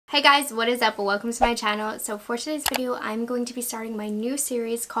Hey guys, what is up? Welcome to my channel. So for today's video, I'm going to be starting my new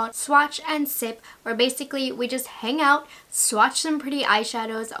series called Swatch and Sip, where basically we just hang out, swatch some pretty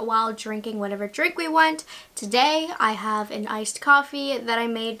eyeshadows while drinking whatever drink we want. Today, I have an iced coffee that I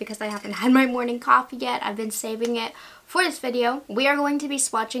made because I haven't had my morning coffee yet. I've been saving it for this video. We are going to be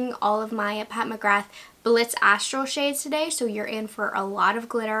swatching all of my Pat McGrath Blitz Astral shades today, so you're in for a lot of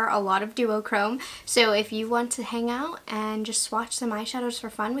glitter, a lot of duochrome. So if you want to hang out and just swatch some eyeshadows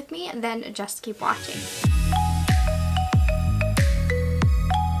for fun with me, then just keep watching.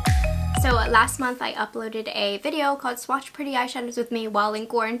 So last month I uploaded a video called Swatch Pretty Eyeshadows with Me while in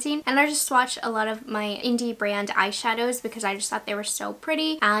quarantine, and I just swatched a lot of my indie brand eyeshadows because I just thought they were so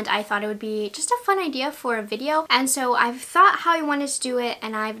pretty and I thought it would be just a fun idea for a video. And so I've thought how I wanted to do it,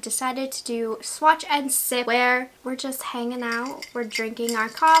 and I've decided to do Swatch and Sip, where we're just hanging out, we're drinking our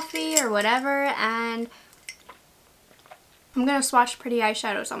coffee or whatever, and I'm gonna swatch pretty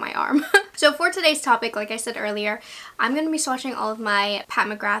eyeshadows on my arm. So for today's topic, like I said earlier, I'm gonna be swatching all of my Pat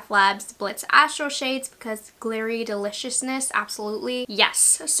McGrath Labs Blitz Astral shades because glittery deliciousness, absolutely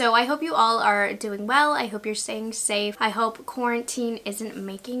yes. So I hope you all are doing well. I hope you're staying safe. I hope quarantine isn't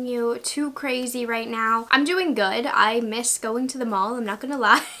making you too crazy right now. I'm doing good. I miss going to the mall, I'm not gonna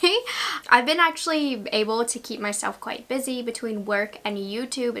lie. I've been actually able to keep myself quite busy between work and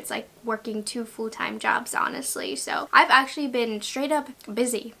YouTube. It's like working 2 full-time jobs, honestly. So I've actually been straight up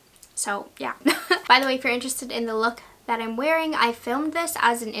busy. So yeah. By the way, if you're interested in the look that I'm wearing, I filmed this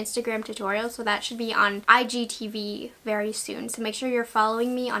as an Instagram tutorial, so that should be on IGTV very soon. So make sure you're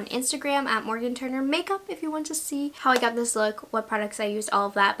following me on Instagram at Morgan Turner Makeup if you want to see how I got this look, what products I used, all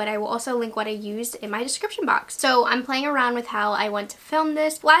of that. But I will also link what I used in my description box. So I'm playing around with how I want to film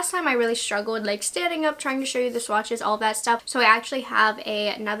this. Last time I really struggled like standing up, trying to show you the swatches, all that stuff. So I actually have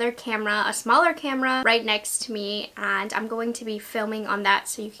another camera, a smaller camera right next to me, and I'm going to be filming on that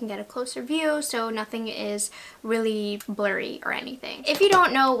so you can get a closer view so nothing is really blurry or anything. If you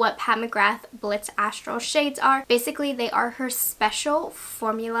don't know what Pat McGrath Blitz Astral shades are, basically they are her special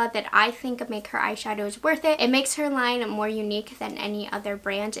formula that I think make her eyeshadows worth it. It makes her line more unique than any other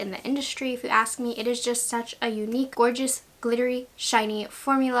brand in the industry. If you ask me, it is just such a unique, gorgeous, glittery, shiny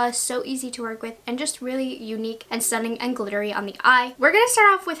formula, so easy to work with and just really unique and stunning and glittery on the eye. We're gonna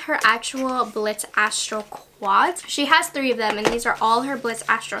start off with her actual Blitz Astral quads. She has 3 of them, and these are all her Blitz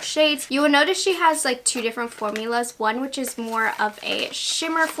Astral shades. You will notice she has like 2 different formulas, one which is more of a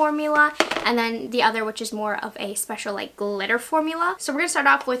shimmer formula and then the other which is more of a special like glitter formula. So we're gonna start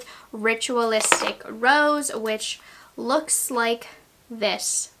off with Ritualistic Rose, which looks like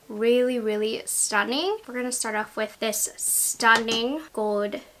this. Really stunning. We're gonna start off with this stunning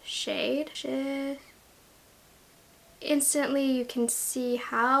gold shade. Instantly you can see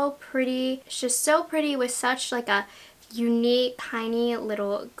how pretty. It's just so pretty with such like a unique tiny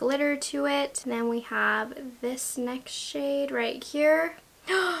little glitter to it. And then we have this next shade right here.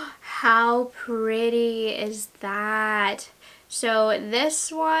 How pretty is that? So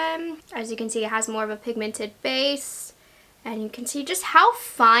this one, as you can see, it has more of a pigmented base. And you can see just how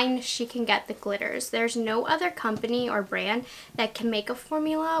fine she can get the glitters. There's no other company or brand that can make a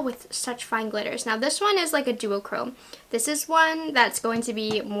formula with such fine glitters. Now this one is like a duochrome. This is one that's going to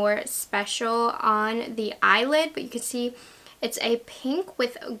be more special on the eyelid, but you can see it's a pink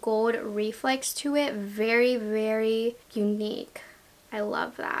with gold reflex to it. Very unique. I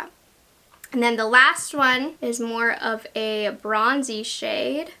love that. And then the last one is more of a bronzy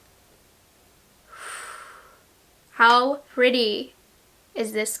shade. How pretty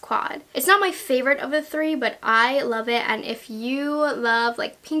is this quad? It's not my favorite of the 3, but I love it. And if you love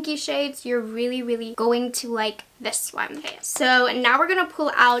like pinky shades, you're really going to like this one. Okay, so now we're gonna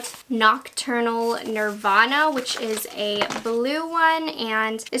pull out Nocturnal Nirvana, which is a blue one,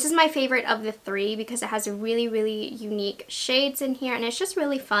 and this is my favorite of the 3 because it has really unique shades in here, and it's just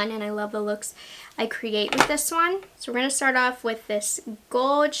really fun, and I love the looks I create with this one. So we're gonna start off with this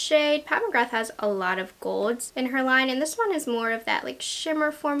gold shade. Pat McGrath has a lot of golds in her line, and this one is more of that like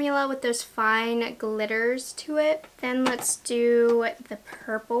shimmer formula with those fine glitters to it. Then let's do the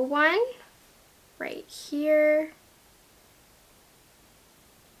purple one right here.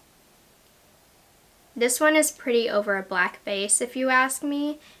 This one is pretty over a black base, if you ask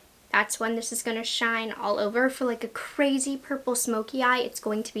me. That's when this is going to shine all over for like a crazy purple smoky eye. It's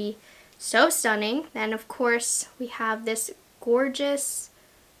going to be so stunning. Then of course we have this gorgeous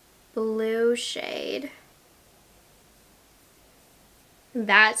blue shade.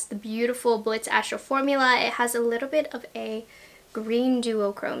 That's the beautiful Blitz Astral formula. It has a little bit of a green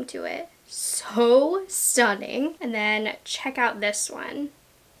duochrome to it. So stunning. And then check out this one.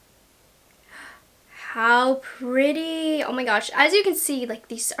 how pretty. Oh my gosh. As you can see, like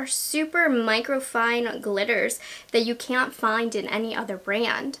these are super microfine glitters that you can't find in any other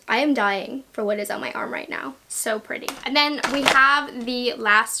brand. I am dying for what is on my arm right now. So pretty. And then we have the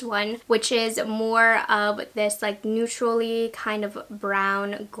last one, which is more of this like neutrally kind of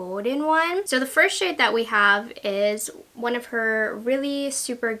brown golden one. So the first shade that we have is one of her really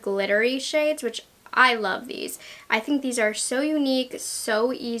super glittery shades, which I love these. I think these are so unique,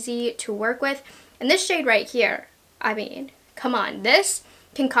 so easy to work with. And this shade right here, I mean, come on, this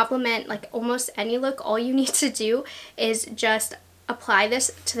can complement like almost any look. All you need to do is just apply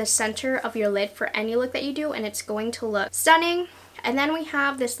this to the center of your lid for any look that you do, and it's going to look stunning. And then we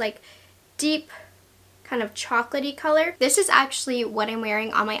have this like deep kind of chocolatey color. This is actually what I'm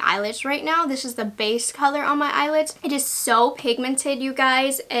wearing on my eyelids right now. This is the base color on my eyelids. It is so pigmented, you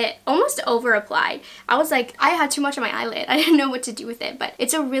guys. It almost over applied. I was like, I had too much on my eyelid. I didn't know what to do with it, but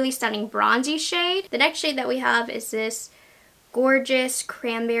it's a really stunning bronzy shade. The next shade that we have is this gorgeous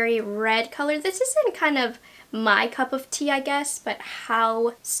cranberry red color. This isn't kind of my cup of tea, I guess, but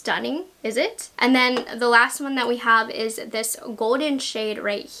how stunning is it? And then the last one that we have is this golden shade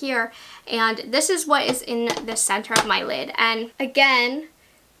right here, and this is what is in the center of my lid. And again,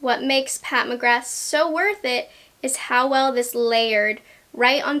 what makes Pat McGrath so worth it is how well this layered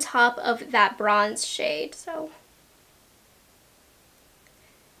right on top of that bronze shade. So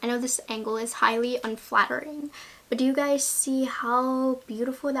I know this angle is highly unflattering, but do you guys see how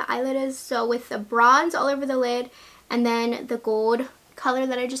beautiful the eyelid is? So with the bronze all over the lid and then the gold color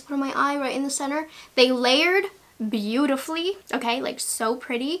that I just put on my eye right in the center, they layered beautifully, okay? Like so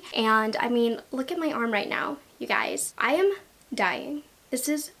pretty. And I mean, look at my arm right now, you guys. I am dying. This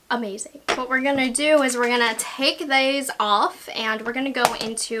is amazing. What we're gonna do is we're gonna take these off and we're gonna go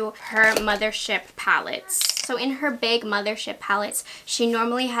into her Mothership palettes. So in her big Mothership palettes, she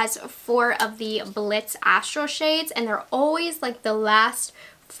normally has 4 of the Blitz Astral shades, and they're always like the last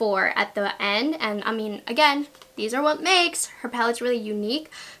 4 at the end. And I mean, again, these are what makes her palettes really unique.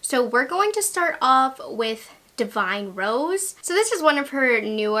 So we're going to start off with Divine Rose. So this is one of her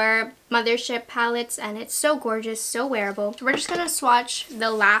newer Mothership palettes, and it's so gorgeous, so wearable. So we're just gonna swatch the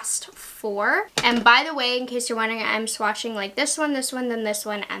last 4. And by the way, in case you're wondering, I'm swatching like this one, then this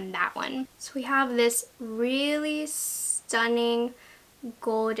one, and that one. So we have this really stunning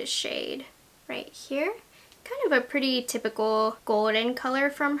gold shade right here. Kind of a pretty typical golden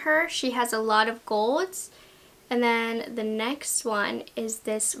color from her. She has a lot of golds. And then the next one is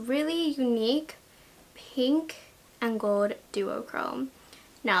this really unique pink and gold duochrome.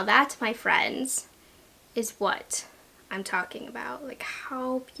 Now that, my friends, is what I'm talking about. Like,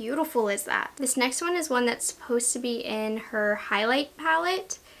 how beautiful is that? This next one is one that's supposed to be in her highlight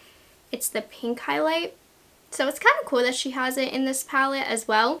palette. It's the pink highlight. So it's kind of cool that she has it in this palette as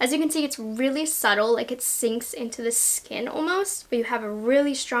well. As you can see, it's really subtle, like it sinks into the skin almost, but you have a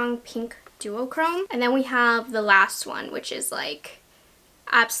really strong pink duochrome. And then we have the last one, which is like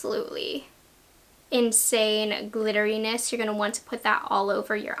absolutely insane glitteriness. You're going to want to put that all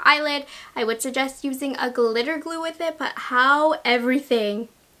over your eyelid. I would suggest using a glitter glue with it, but how everything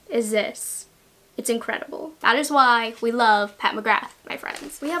is this? It's incredible. That is why we love Pat McGrath, my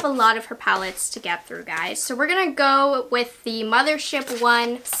friends. We have a lot of her palettes to get through, guys. So we're going to go with the Mothership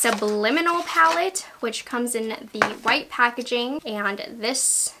One Subliminal palette, which comes in the white packaging, and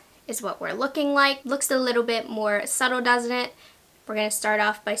this is what we're looking like. Looks a little bit more subtle, doesn't it? We're going to start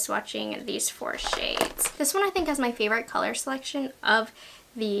off by swatching these 4 shades. This one I think has my favorite color selection of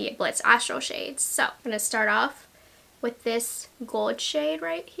the Blitz Astral shades. So I'm going to start off with this gold shade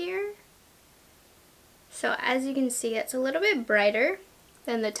right here. So as you can see, it's a little bit brighter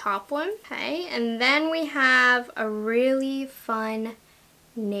than the top one. Okay, and then we have a really fun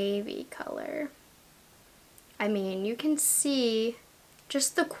navy color. I mean, you can see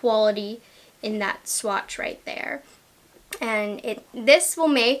just the quality in that swatch right there. And this will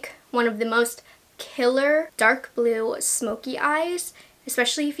make one of the most killer dark blue smoky eyes,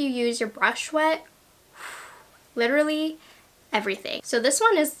 especially if you use your brush wet. Literally everything. So this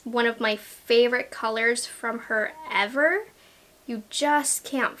one is one of my favorite colors from her ever. You just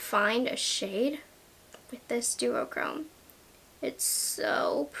can't find a shade with this duochrome. It's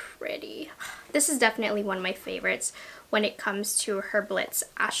so pretty. This is definitely one of my favorites when it comes to her Blitz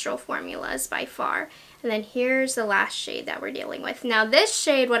Astral formulas by far. And then here's the last shade that we're dealing with. Now this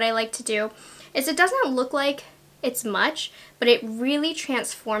shade, what I like to do is it doesn't look like it's much, but it really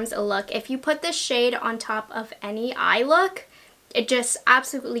transforms a look. If you put this shade on top of any eye look, it just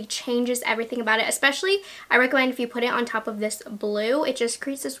absolutely changes everything about it. Especially, I recommend if you put it on top of this blue, it just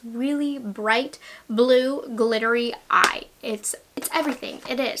creates this really bright blue glittery eye. It's everything.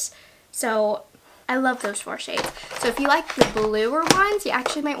 It is. So I love those 4 shades. So if you like the bluer ones, you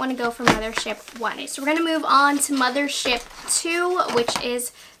actually might want to go for Mothership 1. So we're going to move on to Mothership 2, which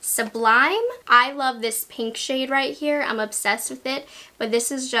is Sublime. I love this pink shade right here. I'm obsessed with it, but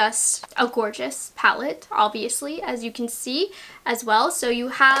this is just a gorgeous palette, obviously, as you can see as well. So you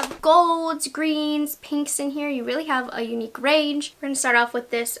have golds, greens, pinks in here. You really have a unique range. We're going to start off with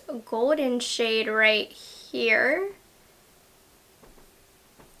this golden shade right here.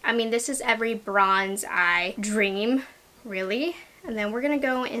 I mean, this is every bronze eye dream, really. And then we're going to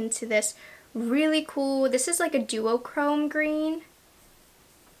go into this really cool, this is like a duochrome green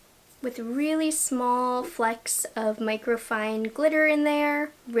with really small flecks of microfine glitter in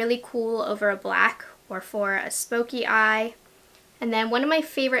there. Really cool over a black or for a smoky eye. And then one of my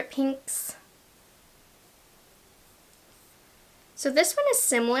favorite pinks. So this one is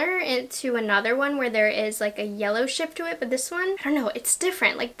similar to another one where there is like a yellow shift to it, but this one, I don't know, it's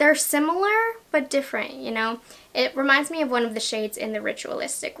different. Like they're similar, but different, you know? It reminds me of one of the shades in the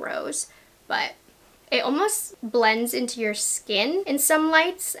Ritualistic Rose, but it almost blends into your skin in some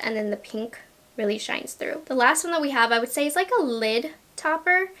lights, and then the pink really shines through. The last one that we have, I would say, is like a lid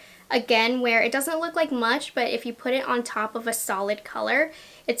topper. Again, where it doesn't look like much, but if you put it on top of a solid color,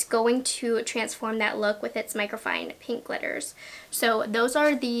 it's going to transform that look with its microfine pink glitters. So those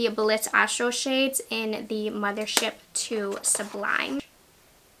are the Blitz Astral shades in the Mothership 2 Sublime.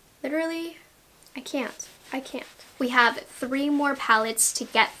 Literally, I can't. We have 3 more palettes to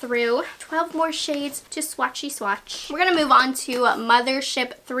get through, 12 more shades to swatchy swatch. We're gonna move on to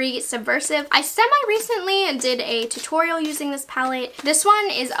Mothership 3 Subversive. I semi-recently did a tutorial using this palette. This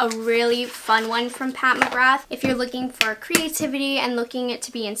one is a really fun one from Pat McGrath. If you're looking for creativity and looking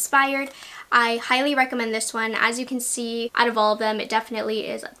to be inspired, I highly recommend this one. As you can see, out of all of them, it definitely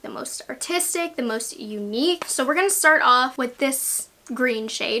is the most artistic, the most unique. So we're gonna start off with this green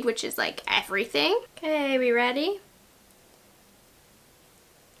shade, which is like everything. Okay, we ready?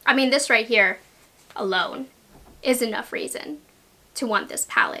 I mean, this right here alone is enough reason to want this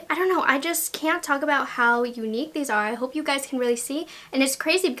palette. I don't know, I just can't talk about how unique these are. I hope you guys can really see. And it's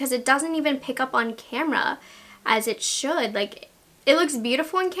crazy because it doesn't even pick up on camera as it should. Like, it looks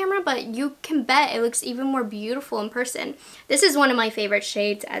beautiful on camera, but you can bet it looks even more beautiful in person. This is one of my favorite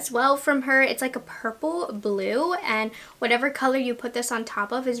shades as well from her. It's like a purple blue, and whatever color you put this on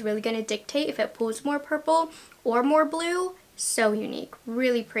top of is really going to dictate if it pulls more purple or more blue. So unique,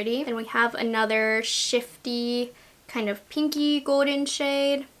 really pretty. And we have another shifty kind of pinky golden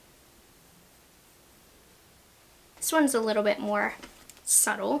shade. This one's a little bit more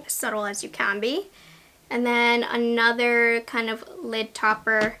subtle as you can be. And then another kind of lid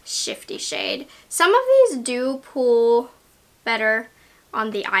topper shifty shade. Some of these do pull better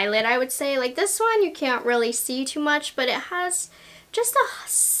on the eyelid, I would say. Like this one you can't really see too much, but it has just a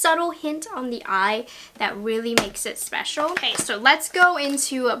subtle hint on the eye that really makes it special. Okay, so let's go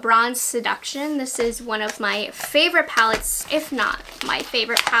into Bronze Seduction. This is one of my favorite palettes, if not my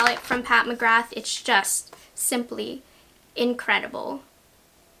favorite palette from Pat McGrath. It's just simply incredible.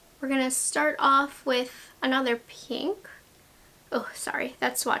 We're gonna start off with another pink. Oh, sorry,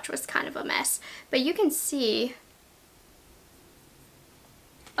 that swatch was kind of a mess. But you can see,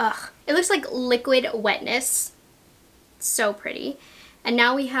 it looks like liquid wetness. So pretty. And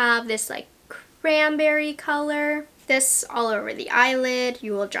now we have this like cranberry color. This all over the eyelid.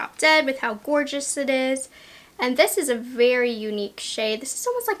 You will drop dead with how gorgeous it is. And this is a very unique shade. This is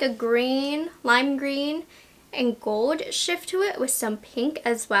almost like a green, lime green, and gold shift to it with some pink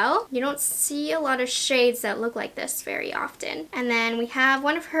as well. You don't see a lot of shades that look like this very often. And then we have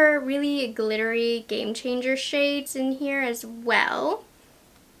one of her really glittery Game Changer shades in here as well.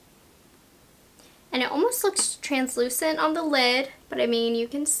 And it almost looks translucent on the lid, but I mean, you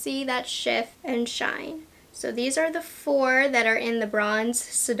can see that shift and shine. So these are the 4 that are in the Bronze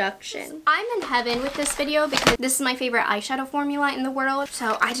Seduction. I'm in heaven with this video because this is my favorite eyeshadow formula in the world.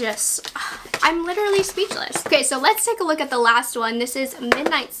 So I'm literally speechless. Okay, so let's take a look at the last one. This is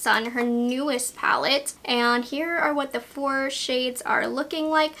Midnight Sun, her newest palette. And here are what the 4 shades are looking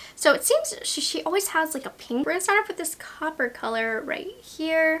like. So it seems she always has like a pink. We're gonna start off with this copper color right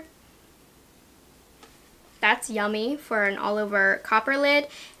here. That's yummy for an all-over copper lid.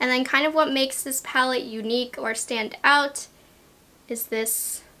 And then kind of what makes this palette unique or stand out is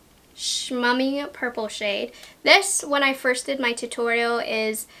this schmummy purple shade. This, when I first did my tutorial,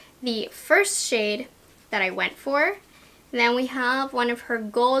 is the first shade that I went for. And then we have one of her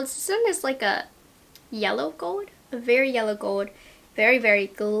golds. This one is like a yellow gold, a very yellow gold. Very, very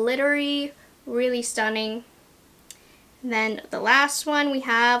glittery, really stunning. And then the last one, we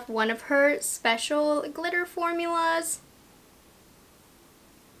have one of her special glitter formulas.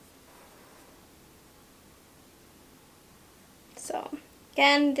 So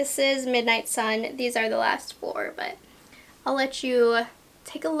again, this is Midnight Sun. These are the last 4, but I'll let you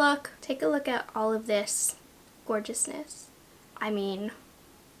take a look at all of this gorgeousness. I mean,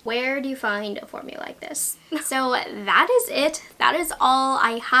 where do you find a formula like this? So that is it. That is all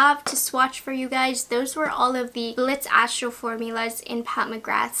I have to swatch for you guys. Those were all of the Blitz Astral formulas in Pat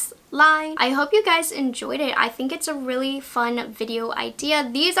McGrath's line. I hope you guys enjoyed it. I think it's a really fun video idea.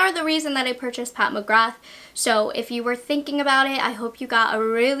 These are the reason that I purchased Pat McGrath. So if you were thinking about it, I hope you got a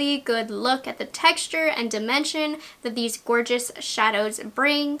really good look at the texture and dimension that these gorgeous shadows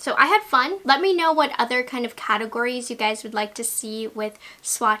bring. So I had fun. Let me know what other kind of categories you guys would like to see with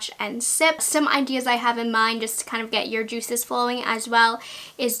Swatch and Sip. Some ideas I have in mind just to kind of get your juices flowing as well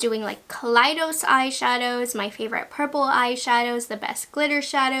is doing like Kaleidos eyeshadows, my favorite purple eyeshadows, the best glitter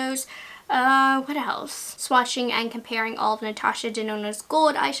shadows. What else? Swatching and comparing all of Natasha Denona's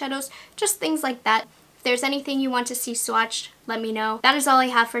gold eyeshadows, just things like that. If there's anything you want to see swatched, let me know. That is all I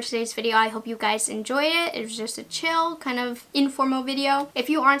have for today's video. I hope you guys enjoyed it. It was just a chill, kind of informal video. If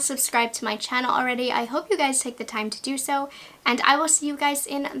you aren't subscribed to my channel already, I hope you guys take the time to do so. And I will see you guys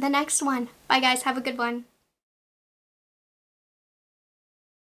in the next one. Bye guys, have a good one.